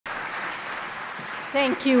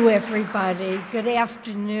Thank you, everybody. Good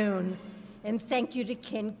afternoon. And thank you to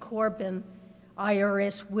Ken Corbin,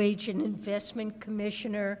 IRS Wage and Investment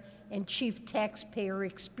Commissioner and Chief Taxpayer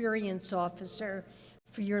Experience Officer,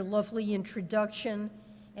 for your lovely introduction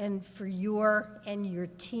and for your and your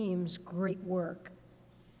team's great work.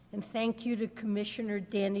 And thank you to Commissioner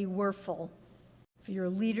Danny Werfel for your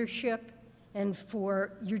leadership and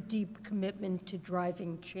for your deep commitment to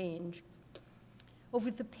driving change. Over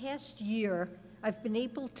the past year, I've been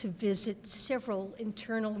able to visit several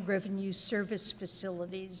Internal Revenue Service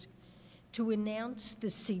facilities to announce the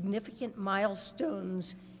significant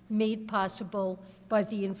milestones made possible by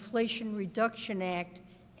the Inflation Reduction Act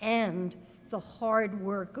and the hard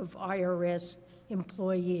work of IRS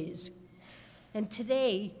employees. And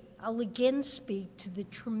today, I'll again speak to the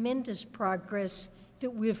tremendous progress that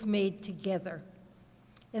we've made together.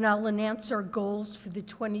 And I'll announce our goals for the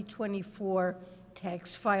 2024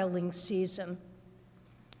 tax filing season.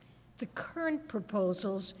 The current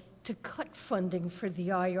proposals to cut funding for the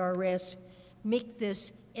IRS make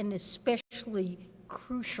this an especially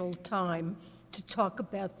crucial time to talk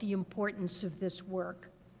about the importance of this work.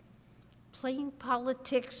 Playing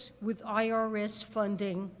politics with IRS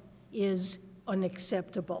funding is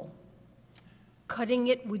unacceptable. Cutting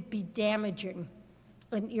it would be damaging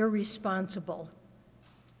and irresponsible.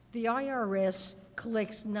 The IRS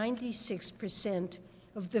collects 96%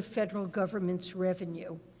 of the federal government's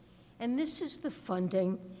revenue, and this is the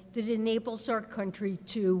funding that enables our country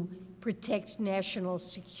to protect national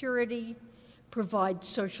security, provide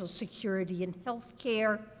Social Security and health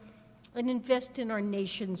care, and invest in our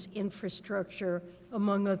nation's infrastructure,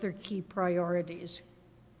 among other key priorities.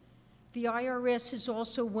 The IRS is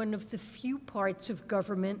also one of the few parts of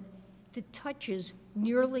government that touches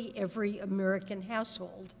nearly every American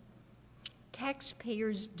household.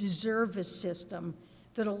 Taxpayers deserve a system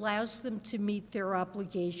that allows them to meet their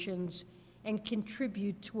obligations and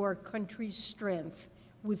contribute to our country's strength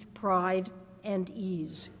with pride and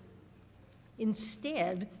ease.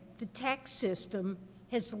 Instead, the tax system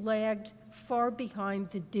has lagged far behind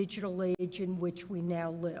the digital age in which we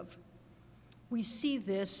now live. We see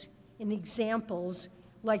this in examples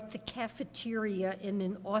like the cafeteria in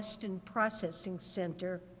an Austin processing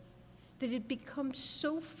center that had become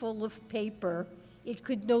so full of paper it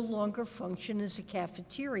could no longer function as a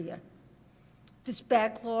cafeteria. This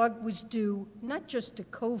backlog was due not just to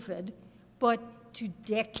COVID, but to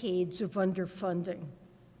decades of underfunding.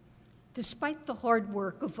 Despite the hard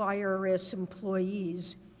work of IRS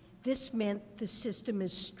employees, this meant the system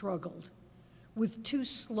has struggled with too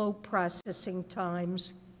slow processing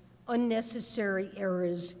times, unnecessary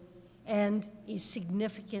errors, and a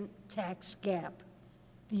significant tax gap,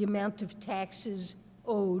 the amount of taxes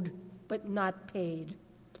owed but not paid.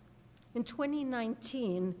 In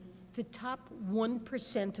 2019, the top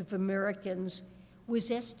 1% of Americans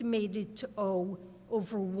was estimated to owe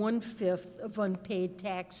over 1/5 of unpaid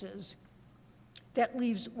taxes. That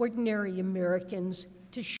leaves ordinary Americans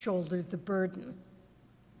to shoulder the burden.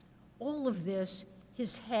 All of this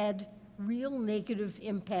has had real negative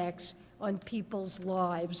impacts on people's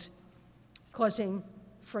lives, causing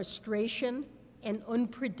frustration and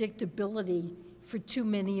unpredictability for too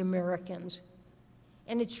many Americans.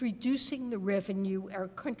 And it's reducing the revenue our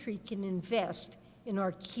country can invest in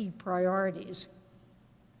our key priorities.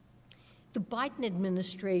 The Biden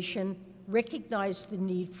administration recognized the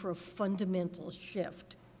need for a fundamental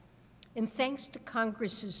shift. And thanks to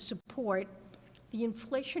Congress's support, the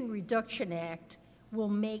Inflation Reduction Act will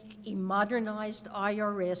make a modernized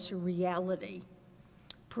IRS a reality,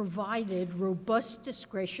 provided robust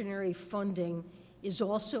discretionary funding is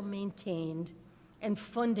also maintained and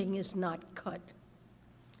funding is not cut.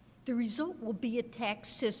 The result will be a tax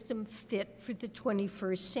system fit for the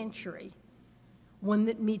 21st century, one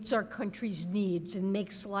that meets our country's needs and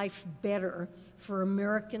makes life better for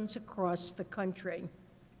Americans across the country.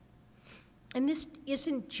 And this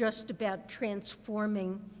isn't just about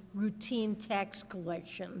transforming routine tax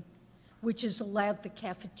collection, which has allowed the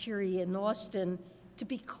cafeteria in Austin to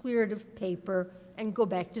be cleared of paper and go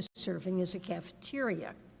back to serving as a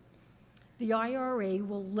cafeteria. The IRA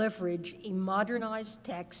will leverage a modernized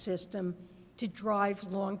tax system to drive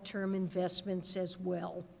long-term investments as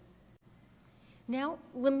well. Now,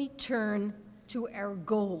 let me turn to our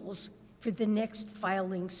goals for the next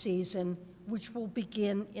filing season, which will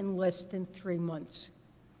begin in less than 3 months.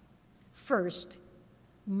 First,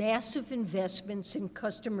 massive investments in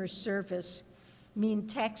customer service mean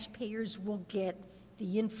taxpayers will get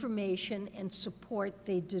the information and support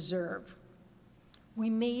they deserve. We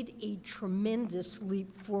made a tremendous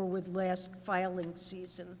leap forward last filing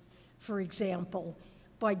season, for example,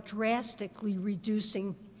 by drastically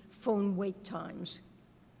reducing phone wait times.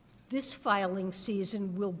 This filing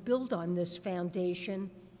season will build on this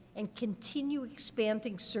foundation and continue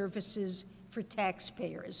expanding services for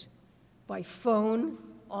taxpayers by phone,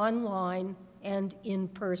 online, and in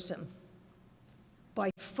person.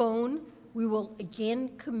 By phone, we will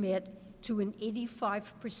again commit to an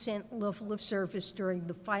 85% level of service during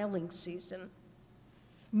the filing season,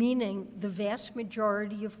 meaning the vast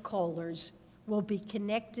majority of callers will be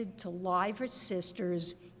connected to live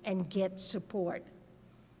assisters and get support.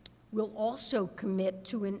 We'll also commit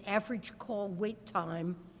to an average call wait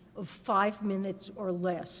time of 5 minutes or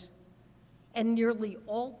less, and nearly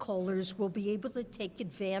all callers will be able to take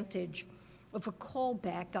advantage of a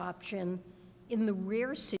callback option in the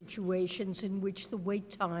rare situations in which the wait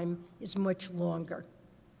time is much longer.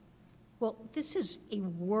 Well, this is a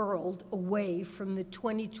world away from the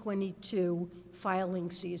 2022 filing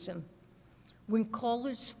season, when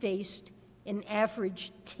callers faced an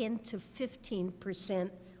average 10 to 15%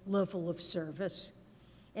 level of service,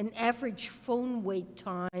 an average phone wait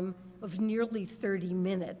time of nearly 30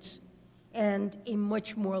 minutes, and a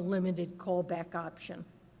much more limited callback option.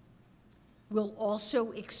 We'll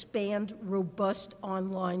also expand robust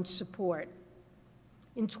online support.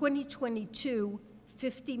 In 2022,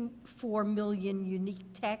 54 million unique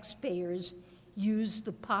taxpayers used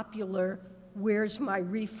the popular Where's My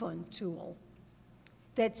Refund tool.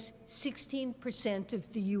 That's 16%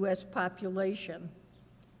 of the US population.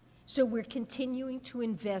 So we're continuing to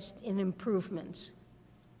invest in improvements.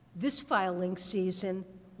 This filing season,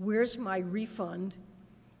 Where's My Refund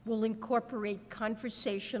will incorporate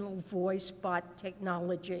conversational voice bot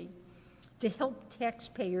technology to help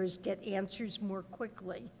taxpayers get answers more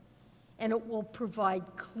quickly, and it will provide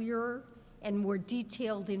clearer and more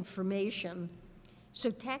detailed information so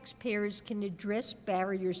taxpayers can address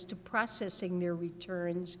barriers to processing their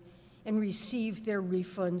returns and receive their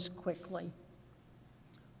refunds quickly.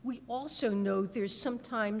 We also know there's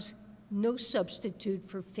sometimes no substitute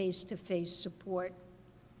for face-to-face support.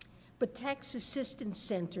 But tax assistance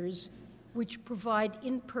centers, which provide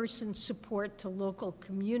in-person support to local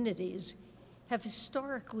communities, have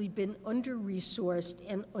historically been under-resourced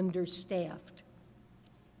and understaffed.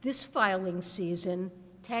 This filing season,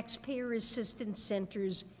 taxpayer assistance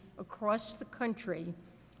centers across the country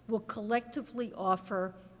will collectively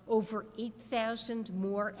offer over 8,000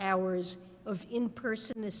 more hours of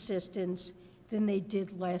in-person assistance than they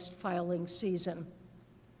did last filing season.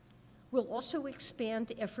 We'll also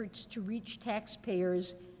expand efforts to reach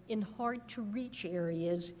taxpayers in hard-to-reach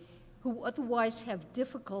areas who otherwise have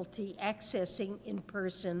difficulty accessing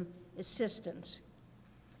in-person assistance.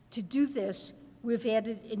 To do this, we've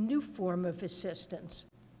added a new form of assistance: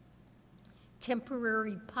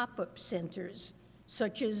 temporary pop-up centers,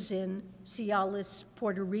 such as in Cialis,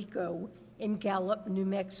 Puerto Rico, and Gallup, New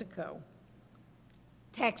Mexico.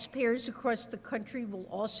 Taxpayers across the country will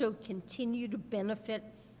also continue to benefit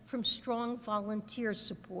from strong volunteer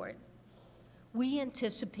support. We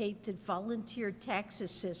anticipate that volunteer tax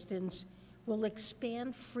assistance will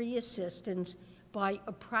expand free assistance by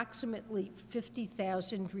approximately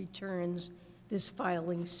 50,000 returns this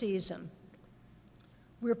filing season.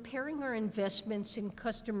 We're pairing our investments in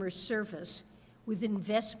customer service with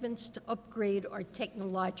investments to upgrade our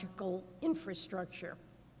technological infrastructure.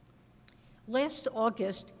 Last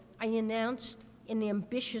August, I announced an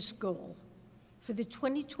ambitious goal. For the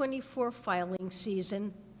 2024 filing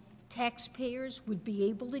season, taxpayers would be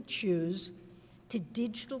able to choose to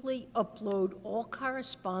digitally upload all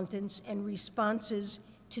correspondence and responses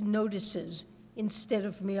to notices instead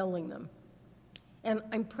of mailing them. And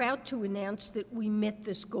I'm proud to announce that we met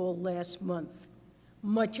this goal last month,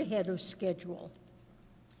 much ahead of schedule.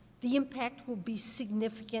 The impact will be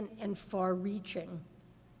significant and far-reaching.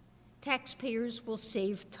 Taxpayers will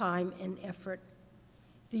save time and effort.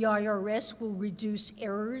 The IRS will reduce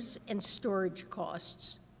errors and storage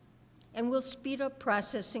costs, and will speed up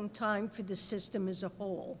processing time for the system as a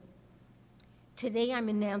whole. Today, I'm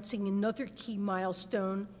announcing another key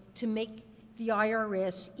milestone to make the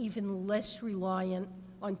IRS even less reliant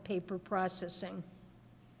on paper processing.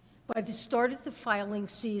 By the start of the filing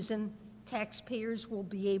season, taxpayers will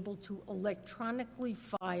be able to electronically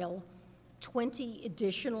file 20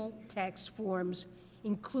 additional tax forms,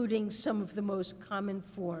 including some of the most common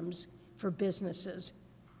forms for businesses.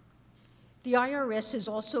 The IRS is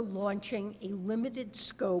also launching a limited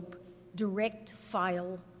scope direct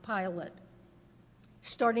file pilot.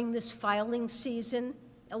 Starting this filing season,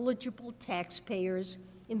 eligible taxpayers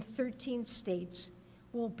in 13 states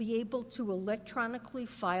will be able to electronically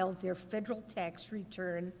file their federal tax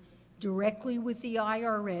return directly with the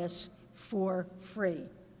IRS for free.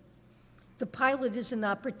 The pilot is an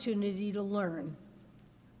opportunity to learn.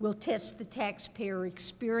 We'll test the taxpayer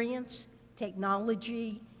experience,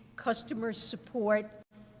 technology, customer support,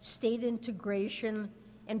 state integration,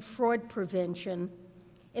 and fraud prevention,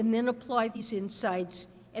 and then apply these insights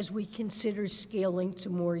as we consider scaling to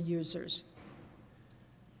more users.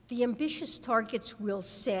 The ambitious targets we'll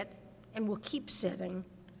set and will keep setting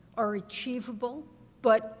are achievable,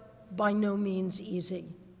 but by no means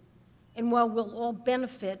easy. And while we'll all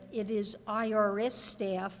benefit, it is IRS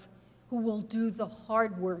staff who will do the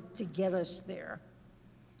hard work to get us there.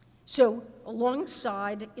 So,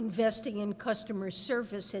 alongside investing in customer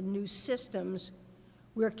service and new systems,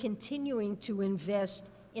 we're continuing to invest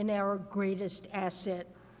in our greatest asset,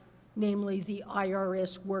 namely the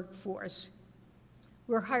IRS workforce.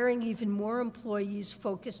 We're hiring even more employees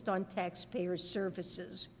focused on taxpayer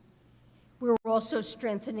services. We're also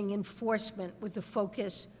strengthening enforcement with a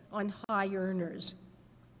focus on high earners.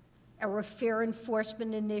 Our Fair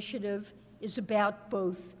Enforcement Initiative is about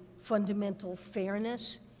both fundamental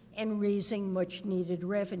fairness and raising much-needed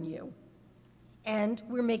revenue. And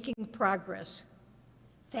we're making progress.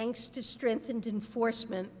 Thanks to strengthened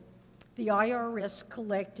enforcement, the IRS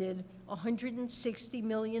collected $160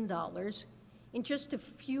 million in just a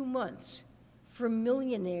few months from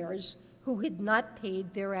millionaires who had not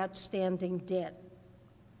paid their outstanding debt.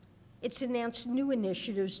 It's announced new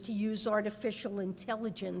initiatives to use artificial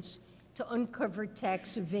intelligence to uncover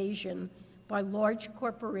tax evasion by large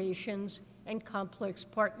corporations and complex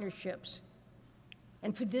partnerships.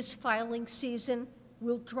 And for this filing season,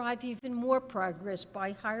 we'll drive even more progress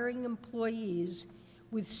by hiring employees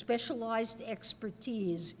with specialized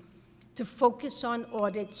expertise to focus on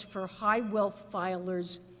audits for high wealth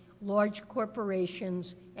filers, large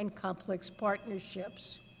corporations, and complex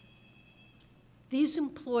partnerships. These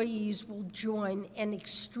employees will join an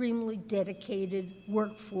extremely dedicated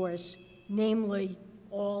workforce, namely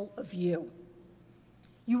all of you.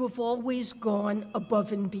 You have always gone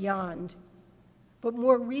above and beyond, but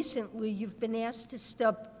more recently, you've been asked to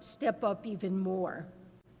step up even more.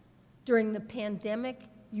 During the pandemic,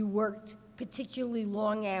 you worked particularly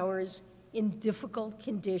long hours in difficult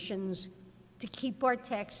conditions to keep our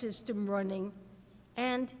tax system running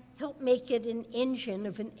and help make it an engine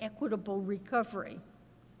of an equitable recovery.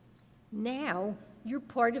 Now, you're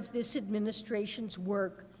part of this administration's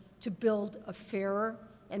work to build a fairer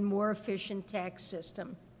and more efficient tax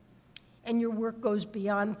system. And your work goes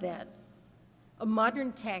beyond that. A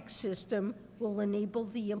modern tax system will enable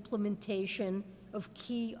the implementation of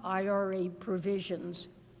key IRA provisions,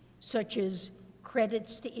 such as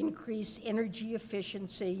credits to increase energy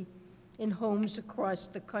efficiency in homes across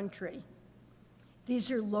the country.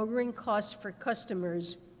 These are lowering costs for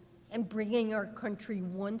customers and bringing our country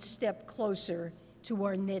one step closer to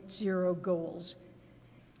our net zero goals.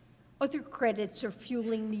 Other credits are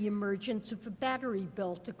fueling the emergence of a battery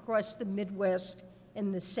belt across the Midwest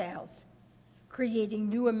and the South, creating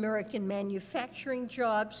new American manufacturing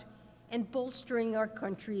jobs and bolstering our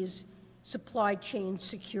country's supply chain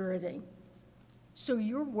security. So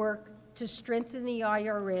your work to strengthen the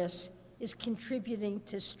IRS is contributing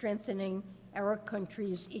to strengthening our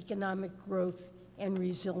country's economic growth and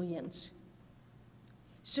resilience.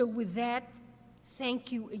 So with that,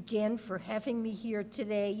 thank you again for having me here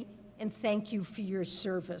today, and thank you for your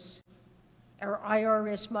service. Our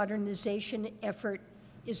IRS modernization effort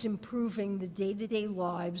is improving the day-to-day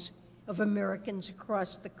lives of Americans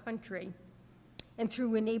across the country. And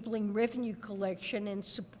through enabling revenue collection and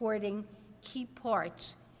supporting key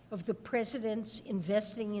parts of the President's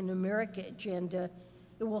Investing in America agenda,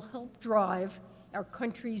 it will help drive our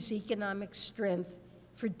country's economic strength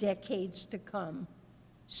for decades to come.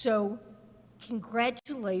 So,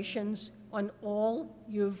 congratulations on all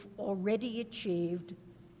you've already achieved,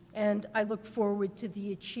 and I look forward to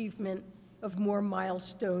the achievement of more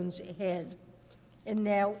milestones ahead. And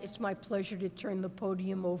now it's my pleasure to turn the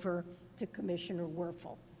podium over to Commissioner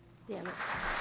Werfel. Janet.